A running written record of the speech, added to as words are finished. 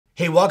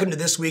Hey, welcome to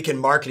This Week in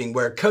Marketing,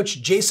 where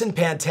Coach Jason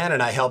Pantana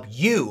and I help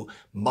you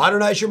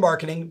modernize your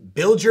marketing,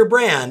 build your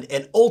brand,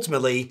 and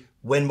ultimately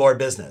win more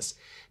business.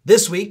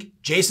 This week,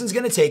 Jason's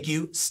going to take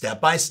you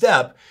step by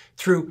step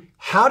through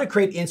how to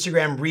create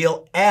Instagram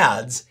Reel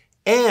ads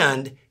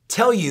and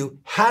tell you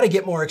how to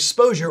get more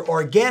exposure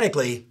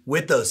organically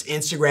with those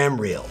Instagram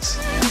Reels.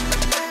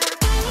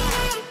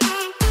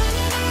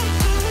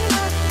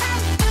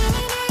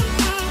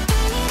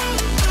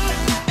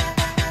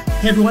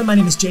 Hey everyone, my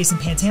name is Jason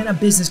Pantana,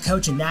 business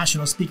coach and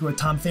national speaker with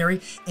Tom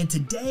Ferry, and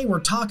today we're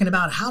talking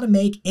about how to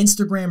make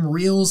Instagram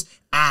Reels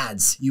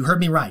ads. You heard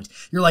me right.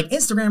 You're like,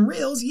 Instagram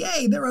Reels?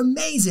 Yay, they're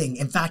amazing.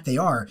 In fact, they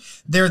are.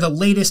 They're the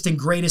latest and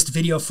greatest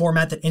video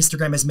format that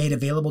Instagram has made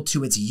available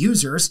to its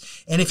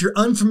users. And if you're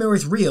unfamiliar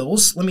with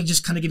Reels, let me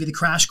just kind of give you the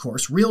crash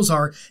course. Reels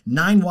are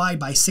 9 wide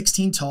by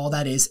 16 tall,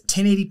 that is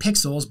 1080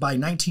 pixels by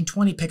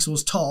 1920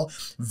 pixels tall,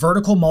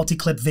 vertical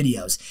multi-clip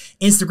videos.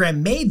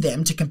 Instagram made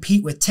them to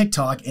compete with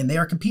TikTok, and they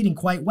are competing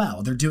quite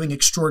well. They're doing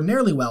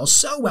extraordinarily well,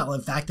 so well,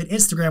 in fact, that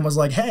Instagram was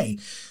like, hey,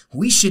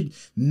 we should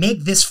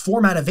make this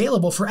format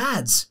available for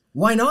ads.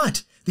 Why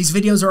not? These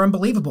videos are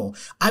unbelievable.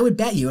 I would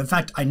bet you, in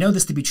fact, I know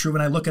this to be true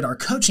when I look at our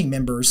coaching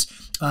members,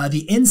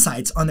 the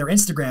insights on their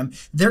Instagram,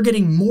 they're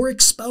getting more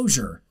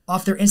exposure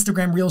off their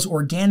Instagram Reels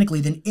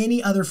organically than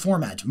any other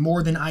format,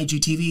 more than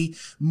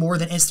IGTV, more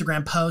than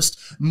Instagram post,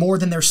 more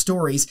than their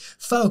stories.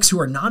 Folks who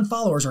are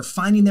non-followers are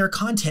finding their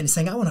content and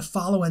saying, I want to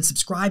follow and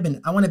subscribe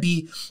and I want to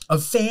be a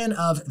fan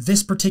of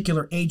this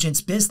particular agent's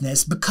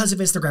business because of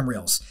Instagram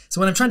Reels. So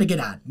what I'm trying to get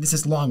at, this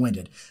is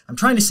long-winded, I'm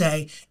trying to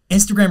say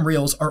Instagram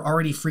Reels are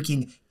already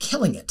freaking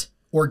killing it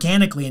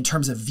organically in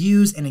terms of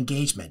views and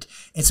engagement.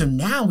 And so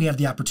now we have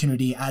the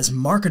opportunity as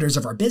marketers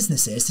of our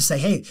businesses to say,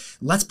 hey,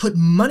 let's put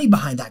money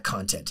behind that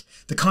content.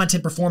 The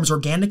content performs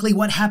organically.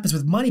 What happens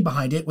with money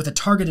behind it, with a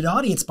targeted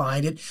audience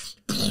behind it?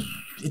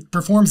 It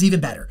performs even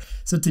better.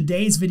 So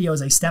today's video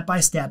is a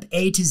step-by-step,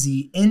 A to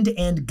Z,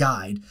 end-to-end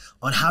guide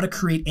on how to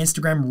create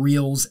Instagram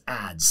Reels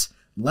ads.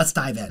 Let's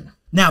dive in.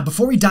 Now,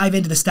 before we dive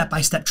into the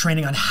step-by-step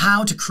training on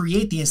how to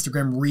create the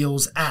Instagram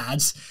Reels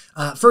ads,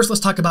 first let's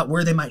talk about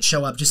where they might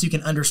show up just so you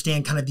can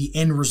understand kind of the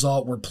end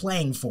result we're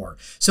playing for.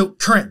 So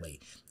currently,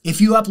 if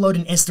you upload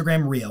an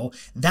Instagram Reel,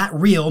 that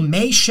Reel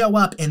may show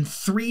up in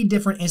 3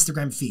 different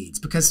Instagram feeds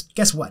because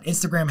guess what?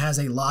 Instagram has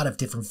a lot of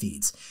different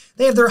feeds.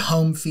 They have their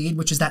home feed,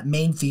 which is that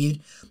main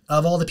feed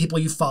of all the people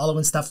you follow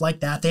and stuff like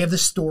that. They have the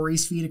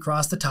stories feed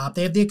across the top.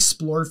 They have the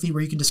Explore feed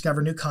where you can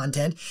discover new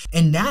content.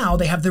 And now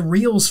they have the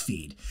Reels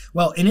feed.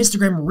 Well, an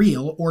Instagram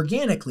Reel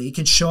organically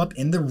can show up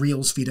in the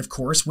Reels feed, of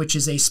course, which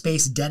is a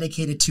space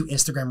dedicated to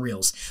Instagram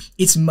Reels.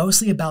 It's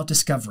mostly about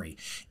discovery.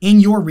 In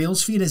your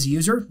Reels feed as a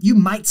user, you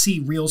might see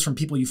Reels from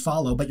people you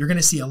follow, but you're going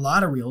to see a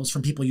lot of Reels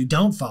from people you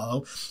don't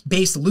follow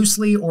based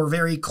loosely or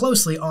very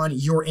closely on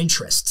your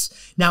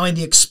interests. Now in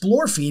the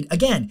Explore feed,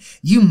 again,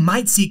 you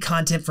might see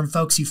content from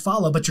folks you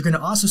follow, but you're going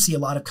to also see a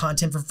lot of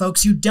content from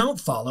folks you don't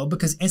follow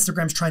because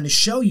Instagram's trying to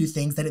show you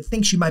things that it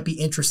thinks you might be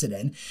interested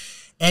in.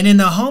 And in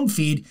the home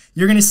feed,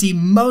 you're going to see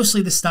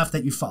mostly the stuff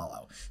that you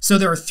follow. So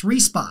there are 3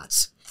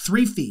 spots,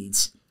 3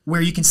 feeds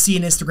where you can see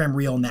an Instagram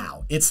Reel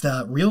now. It's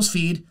the Reels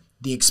feed,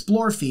 the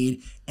Explore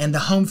feed, and the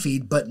home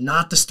feed, but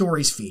not the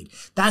stories feed.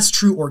 That's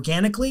true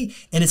organically,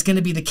 and it's going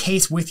to be the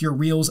case with your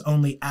Reels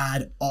only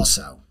ad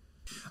also.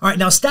 All right,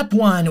 now step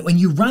 1, when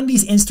you run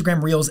these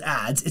Instagram Reels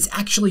ads, it's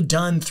actually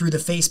done through the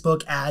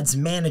Facebook Ads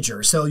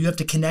Manager. So you have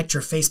to connect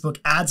your Facebook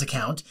Ads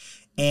account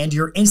and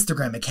your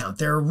Instagram account.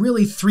 There are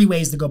really 3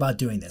 ways to go about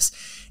doing this.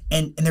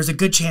 And there's a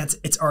good chance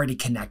it's already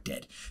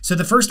connected. So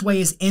the first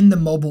way is in the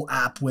mobile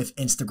app with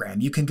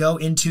Instagram. You can go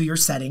into your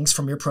settings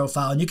from your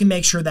profile and you can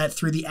make sure that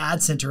through the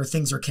ad center,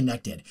 things are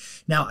connected.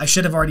 Now, I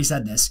should have already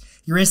said this.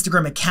 Your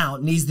Instagram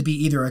account needs to be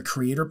either a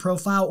creator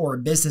profile or a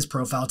business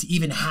profile to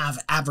even have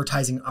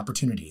advertising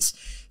opportunities.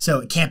 So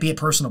it can't be a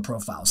personal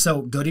profile.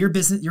 So go to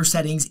your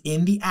settings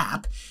in the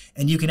app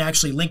and you can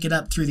actually link it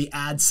up through the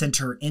ad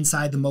center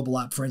inside the mobile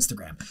app for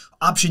Instagram.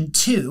 Option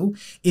 2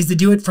 is to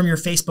do it from your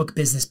Facebook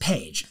business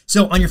page.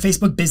 So on your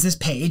Facebook business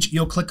page,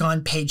 you'll click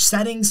on page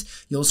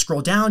settings, you'll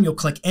scroll down, you'll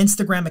click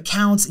Instagram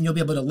accounts, and you'll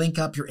be able to link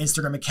up your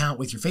Instagram account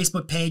with your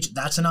Facebook page.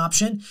 That's an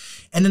option.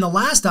 And then the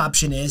last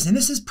option is, and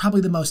this is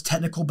probably the most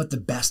technical, but the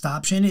best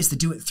option is to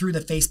do it through the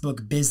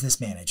Facebook Business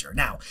Manager.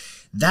 Now,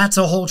 that's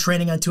a whole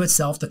training unto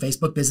itself, the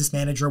Facebook Business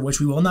Manager, which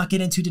we will not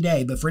get into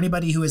today. But for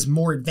anybody who is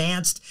more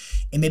advanced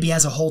and maybe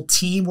has a whole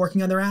team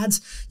working on their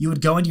ads, you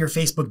would go into your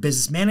Facebook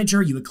Business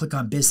Manager, you would click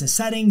on Business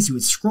Settings, you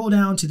would scroll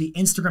down to the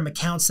Instagram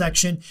account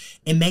section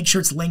and make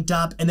sure it's linked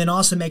up. And then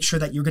also make sure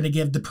that you're going to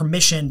give the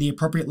permission, the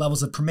appropriate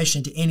levels of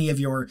permission to any of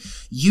your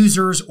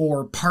users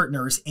or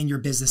partners in your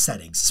business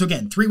settings. So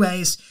again, 3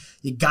 ways.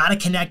 You got to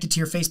connect it to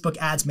your Facebook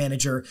Ads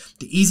Manager.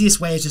 The easiest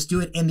way is just do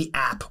it in the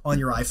app on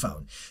your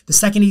iPhone. The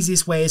second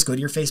easiest way is go to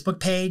your Facebook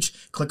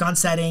page, click on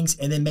settings,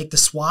 and then make the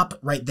swap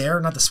right there.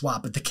 Not the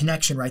swap, but the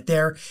connection right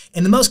there.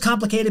 And the most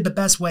complicated but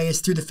best way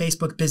is through the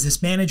Facebook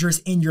Business Managers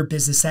in your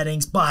business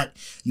settings, but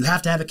you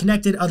have to have it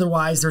connected.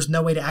 Otherwise, there's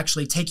no way to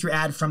actually take your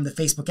ad from the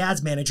Facebook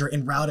Ads Manager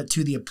and route it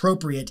to the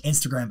appropriate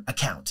Instagram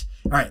account.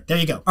 All right, there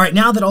you go. All right,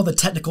 now that all the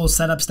technical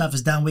setup stuff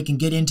is done, we can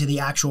get into the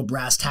actual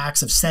brass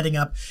tacks of setting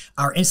up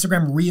our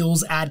Instagram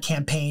Reels ad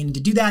campaign.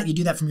 To do that, you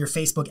do that from your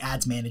Facebook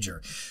Ads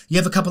Manager. You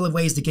have a couple of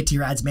ways to get to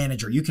your Ads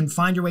Manager. You can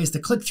find your ways to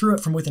click through it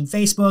from within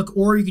Facebook,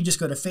 or you can just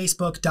go to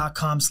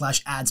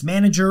facebook.com/ads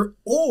manager,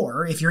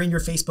 or if you're in your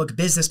Facebook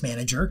Business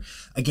Manager,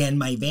 again,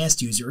 my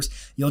advanced users,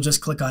 you'll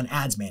just click on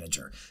Ads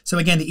Manager. So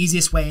again, the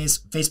easiest way is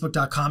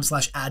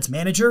facebook.com/ads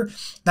manager.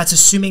 That's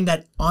assuming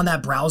that on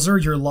that browser,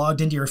 you're logged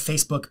into your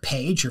Facebook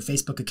page, your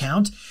Facebook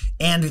account.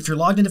 And if you're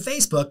logged into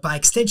Facebook, by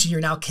extension,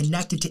 you're now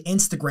connected to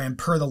Instagram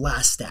per the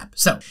last step.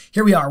 So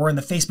here we are, we're in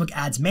the Facebook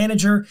Ads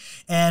Manager,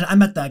 and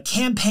I'm at the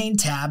campaign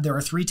tab. There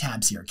are 3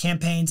 tabs here: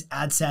 campaigns,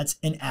 ad sets,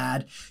 and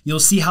ad. You'll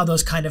see how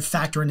those kind of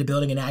factor into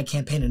building an ad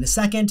campaign in a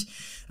second.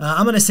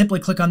 I'm going to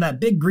simply click on that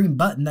big green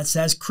button that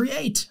says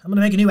create. I'm going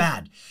to make a new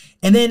ad.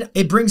 And then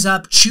it brings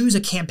up choose a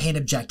campaign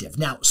objective.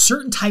 Now,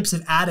 certain types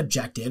of ad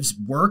objectives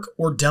work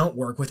or don't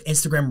work with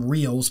Instagram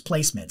Reels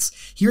placements.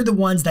 Here are the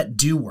ones that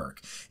do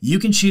work. You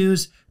can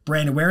choose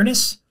brand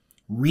awareness,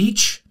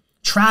 reach,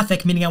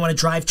 traffic, meaning I want to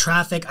drive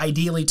traffic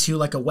ideally to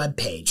like a web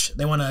page.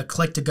 They want to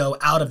click to go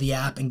out of the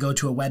app and go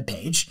to a web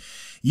page.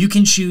 You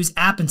can choose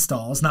app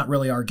installs, not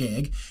really our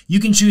gig. You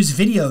can choose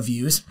video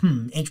views,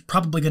 it's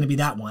probably going to be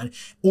that one.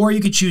 Or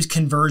you could choose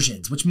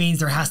conversions, which means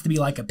there has to be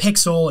like a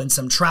pixel and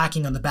some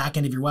tracking on the back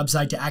end of your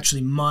website to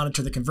actually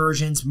monitor the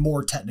conversions,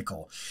 more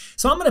technical.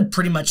 So I'm going to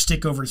pretty much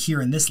stick over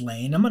here in this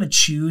lane. I'm going to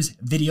choose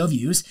video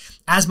views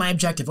as my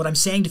objective. What I'm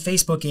saying to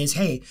Facebook is,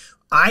 hey,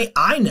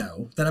 I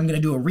know that I'm going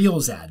to do a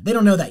Reels ad. They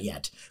don't know that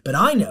yet, but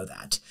I know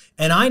that.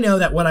 And I know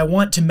that what I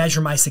want to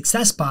measure my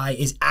success by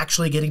is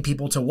actually getting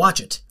people to watch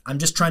it. I'm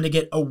just trying to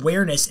get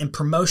awareness and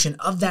promotion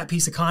of that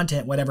piece of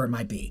content, whatever it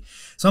might be.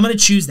 So I'm going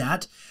to choose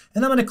that.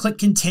 And I'm going to click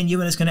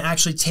continue, and it's going to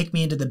actually take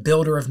me into the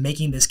builder of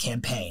making this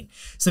campaign.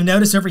 So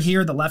notice over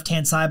here, the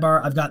left-hand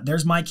sidebar, I've got,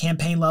 there's my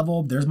campaign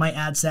level, there's my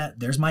ad set,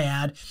 there's my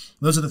ad.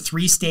 Those are the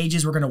 3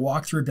 stages we're going to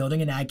walk through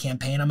building an ad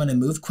campaign. I'm going to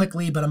move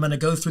quickly, but I'm going to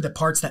go through the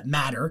parts that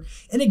matter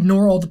and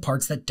ignore all the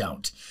parts that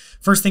don't.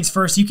 First things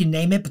first, you can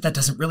name it, but that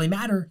doesn't really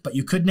matter, but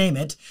you could name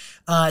it.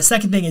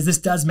 Second thing is this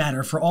does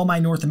matter. For all my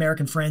North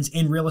American friends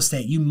in real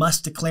estate, you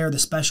must declare the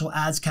special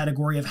ads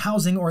category of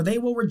housing or they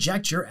will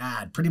reject your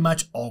ad pretty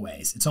much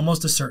always. It's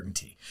almost a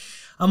certainty.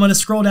 I'm going to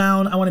scroll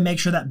down. I want to make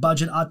sure that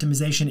budget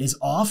optimization is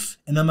off,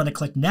 and then I'm going to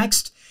click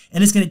next.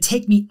 And it's going to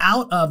take me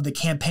out of the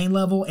campaign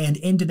level and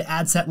into the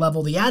ad set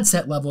level. The ad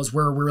set level is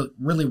where we're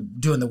really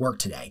doing the work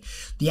today.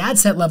 The ad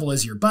set level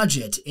is your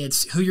budget.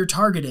 It's who you're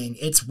targeting.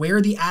 It's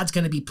where the ad's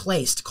going to be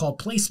placed,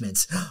 called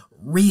placements.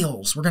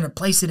 Reels. We're going to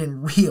place it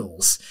in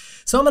Reels.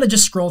 So I'm going to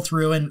just scroll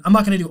through, and I'm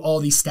not going to do all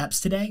these steps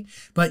today,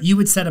 but you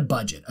would set a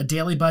budget, a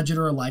daily budget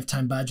or a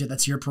lifetime budget.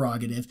 That's your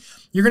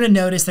prerogative. You're going to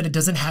notice that it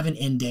doesn't have an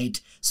end date.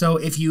 So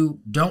if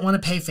you don't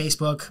want to pay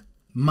Facebook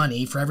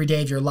money for every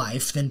day of your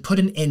life, then put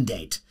an end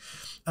date.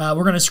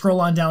 We're going to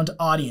scroll on down to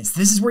audience.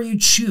 This is where you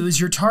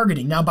choose your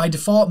targeting. Now, by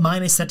default,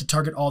 mine is set to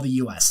target all the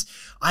US.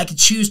 I could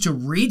choose to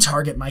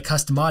retarget my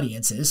custom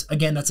audiences.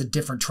 Again, that's a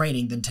different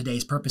training than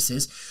today's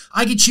purposes.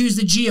 I could choose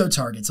the geo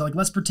target. So like,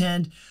 let's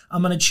pretend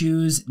I'm going to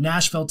choose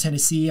Nashville,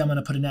 Tennessee. I'm going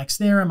to put an X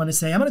there. I'm going to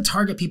say, I'm going to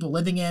target people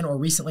living in or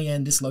recently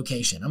in this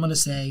location. I'm going to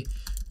say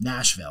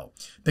Nashville,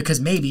 because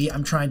maybe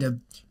I'm trying to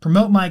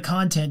promote my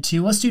content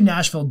to, let's do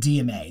Nashville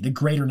DMA, the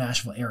greater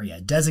Nashville area,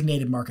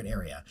 designated market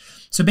area.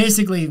 So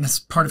basically, that's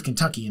part of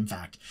Kentucky, in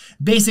fact.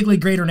 Basically,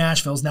 greater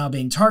Nashville is now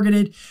being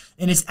targeted,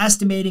 and it's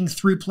estimating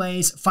through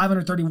plays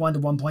 531 to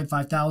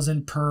 1.5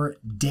 thousand per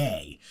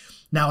day.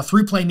 Now, a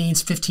through play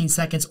means 15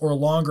 seconds or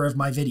longer of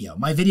my video.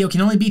 My video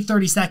can only be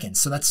 30 seconds,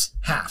 so that's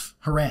half.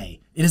 Hooray.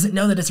 It doesn't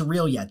know that it's a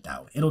reel yet,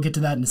 though. It'll get to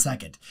that in a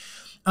second.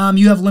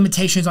 You have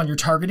limitations on your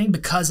targeting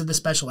because of the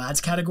special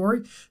ads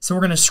category. So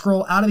we're going to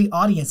scroll out of the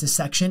audiences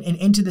section and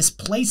into this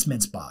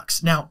placements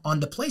box. Now,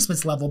 on the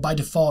placements level, by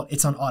default,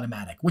 it's on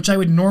automatic, which I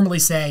would normally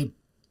say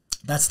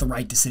that's the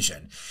right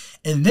decision.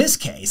 In this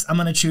case, I'm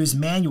going to choose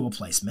manual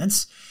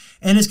placements,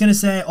 and it's going to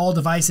say all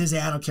devices.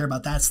 Yeah, I don't care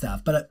about that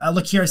stuff. But I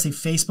look here, I say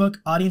Facebook,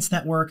 Audience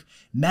Network,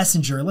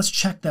 Messenger. Let's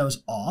check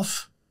those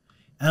off.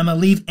 And I'm going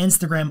to leave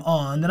Instagram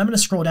on. Then I'm going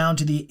to scroll down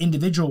to the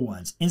individual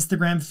ones.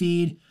 Instagram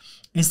feed,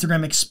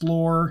 Instagram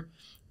Explore,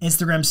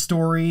 Instagram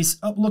Stories.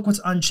 Oh, look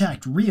what's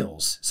unchecked,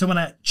 Reels. So when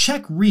I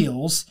check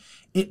Reels,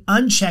 it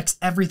unchecks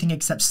everything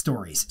except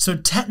Stories. So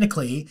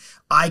technically,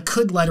 I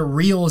could let a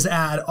Reels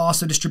ad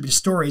also distribute to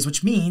Stories,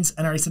 which means,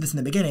 and I already said this in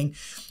the beginning,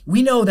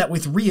 we know that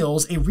with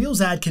Reels, a Reels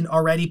ad can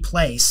already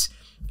place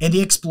in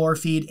the Explore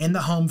feed, in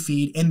the Home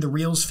feed, in the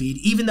Reels feed,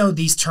 even though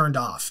these turned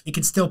off, it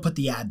can still put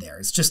the ad there.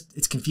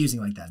 It's confusing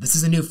like that. This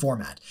is a new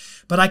format.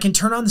 But I can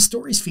turn on the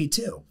Stories feed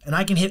too, and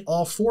I can hit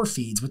all 4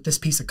 feeds with this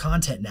piece of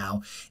content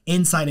now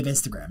inside of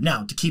Instagram.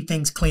 Now, to keep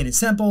things clean and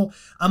simple,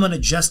 I'm going to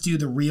just do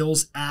the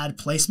Reels ad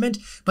placement,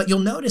 but you'll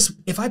notice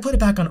if I put it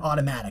back on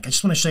automatic, I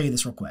just want to show you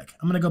this real quick.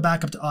 I'm going to go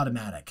back up to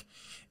automatic.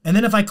 And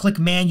then if I click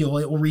manual,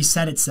 it will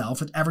reset itself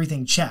with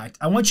everything checked.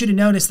 I want you to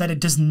notice that it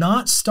does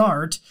not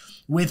start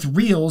with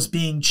Reels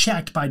being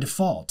checked by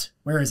default.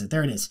 Where is it?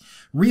 There it is.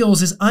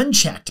 Reels is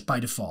unchecked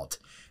by default.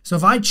 So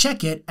if I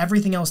check it,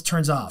 everything else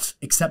turns off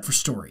except for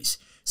Stories.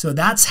 So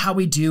that's how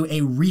we do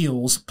a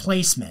Reels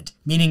placement,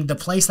 meaning the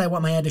place I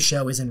want my ad to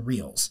show is in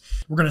Reels.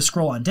 We're going to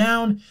scroll on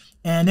down,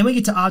 and then we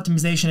get to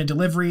optimization and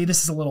delivery.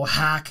 This is a little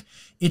hack.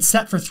 It's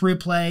set for through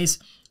plays.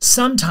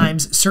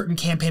 Sometimes certain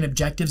campaign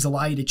objectives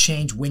allow you to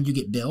change when you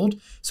get billed.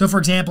 So for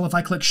example, if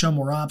I click show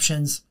more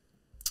options,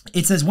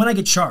 it says when I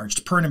get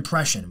charged per an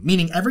impression,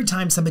 meaning every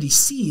time somebody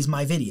sees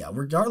my video,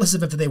 regardless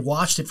of if they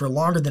watched it for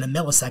longer than a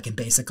millisecond,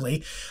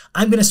 basically,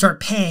 I'm going to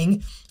start paying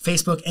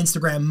Facebook,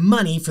 Instagram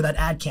money for that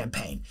ad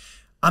campaign.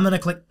 I'm going to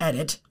click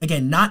edit.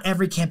 Again, not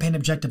every campaign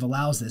objective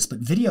allows this, but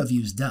video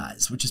views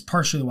does, which is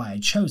partially why I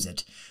chose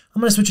it.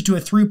 I'm going to switch it to a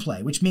through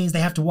play, which means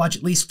they have to watch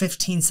at least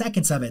 15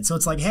 seconds of it. So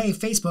it's like, hey,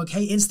 Facebook,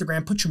 hey,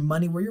 Instagram, put your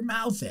money where your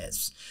mouth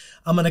is.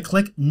 I'm going to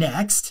click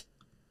next,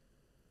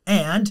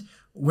 and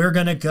we're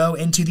going to go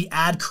into the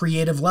ad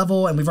creative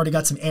level, and we've already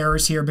got some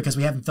errors here because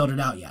we haven't filled it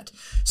out yet.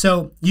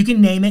 So you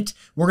can name it.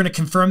 We're going to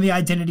confirm the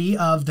identity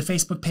of the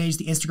Facebook page,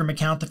 the Instagram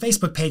account. The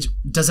Facebook page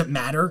doesn't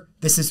matter.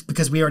 This is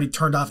because we already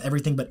turned off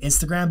everything but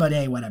Instagram, but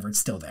hey, whatever, it's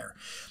still there.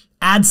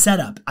 Ad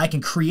setup. I can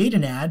create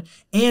an ad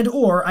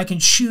or I can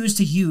choose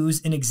to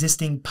use an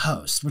existing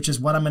post, which is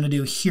what I'm going to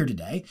do here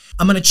today.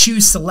 I'm going to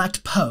choose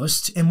select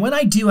post. And when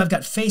I do, I've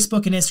got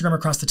Facebook and Instagram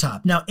across the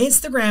top. Now,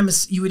 Instagram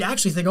is, you would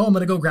actually think, oh, I'm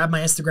going to go grab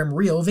my Instagram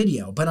Reel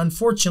video, but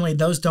unfortunately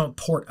those don't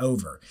port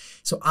over.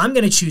 So I'm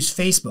going to choose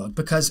Facebook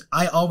because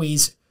I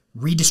always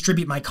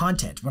redistribute my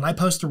content. When I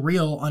post a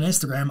reel on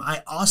Instagram,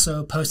 I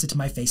also post it to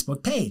my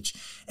Facebook page.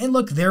 And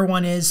look, there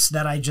one is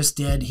that I just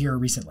did here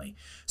recently.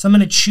 So I'm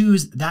going to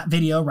choose that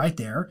video right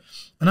there,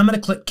 and I'm going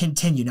to click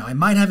continue. Now, I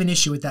might have an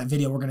issue with that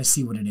video. We're going to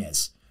see what it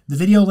is. The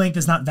video length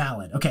is not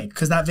valid. Okay,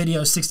 because that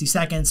video is 60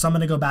 seconds, so I'm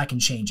going to go back and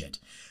change it.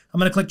 I'm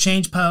going to click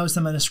change post.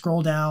 I'm going to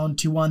scroll down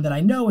to one that I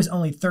know is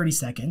only 30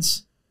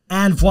 seconds.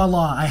 And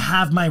voila, I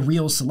have my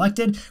reel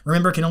selected.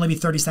 Remember, it can only be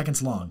 30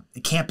 seconds long.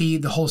 It can't be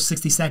the whole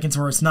 60 seconds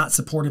or it's not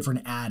supported for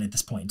an ad at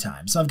this point in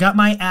time. So I've got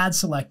my ad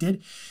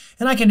selected,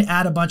 and I can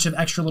add a bunch of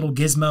extra little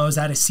gizmos,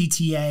 add a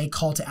CTA,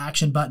 call to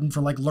action button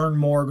for like learn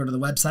more, go to the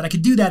website. I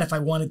could do that if I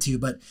wanted to,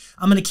 but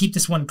I'm going to keep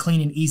this one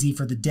clean and easy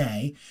for the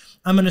day.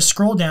 I'm going to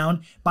scroll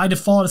down. By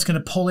default, it's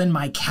going to pull in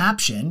my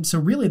caption. So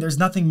really, there's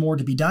nothing more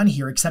to be done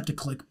here except to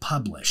click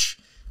publish.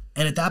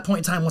 And at that point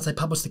in time, once I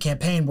publish the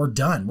campaign, we're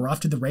done. We're off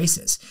to the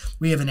races.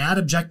 We have an ad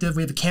objective.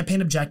 We have a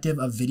campaign objective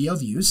of video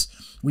views.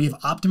 We have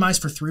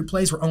optimized for through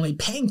plays. We're only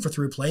paying for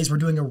through plays. We're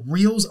doing a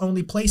Reels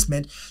only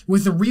placement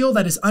with a reel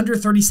that is under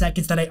 30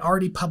 seconds that I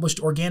already published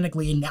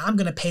organically. And now I'm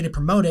going to pay to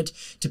promote it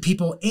to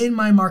people in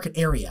my market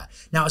area.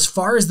 Now, as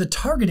far as the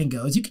targeting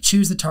goes, you could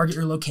choose to target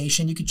your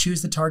location. You could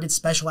choose to target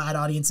special ad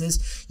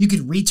audiences. You could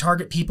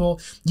retarget people.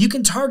 You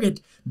can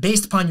target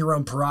based upon your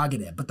own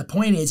prerogative. But the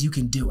point is you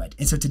can do it.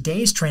 And so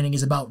today's training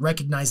is about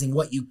recognizing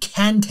what you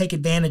can take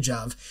advantage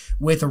of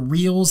with a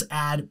Reels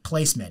ad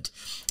placement.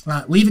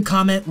 Leave a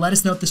comment. Let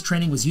us know if this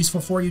training was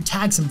useful for you.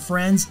 Tag some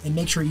friends and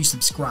make sure you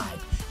subscribe.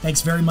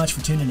 Thanks very much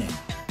for tuning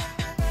in.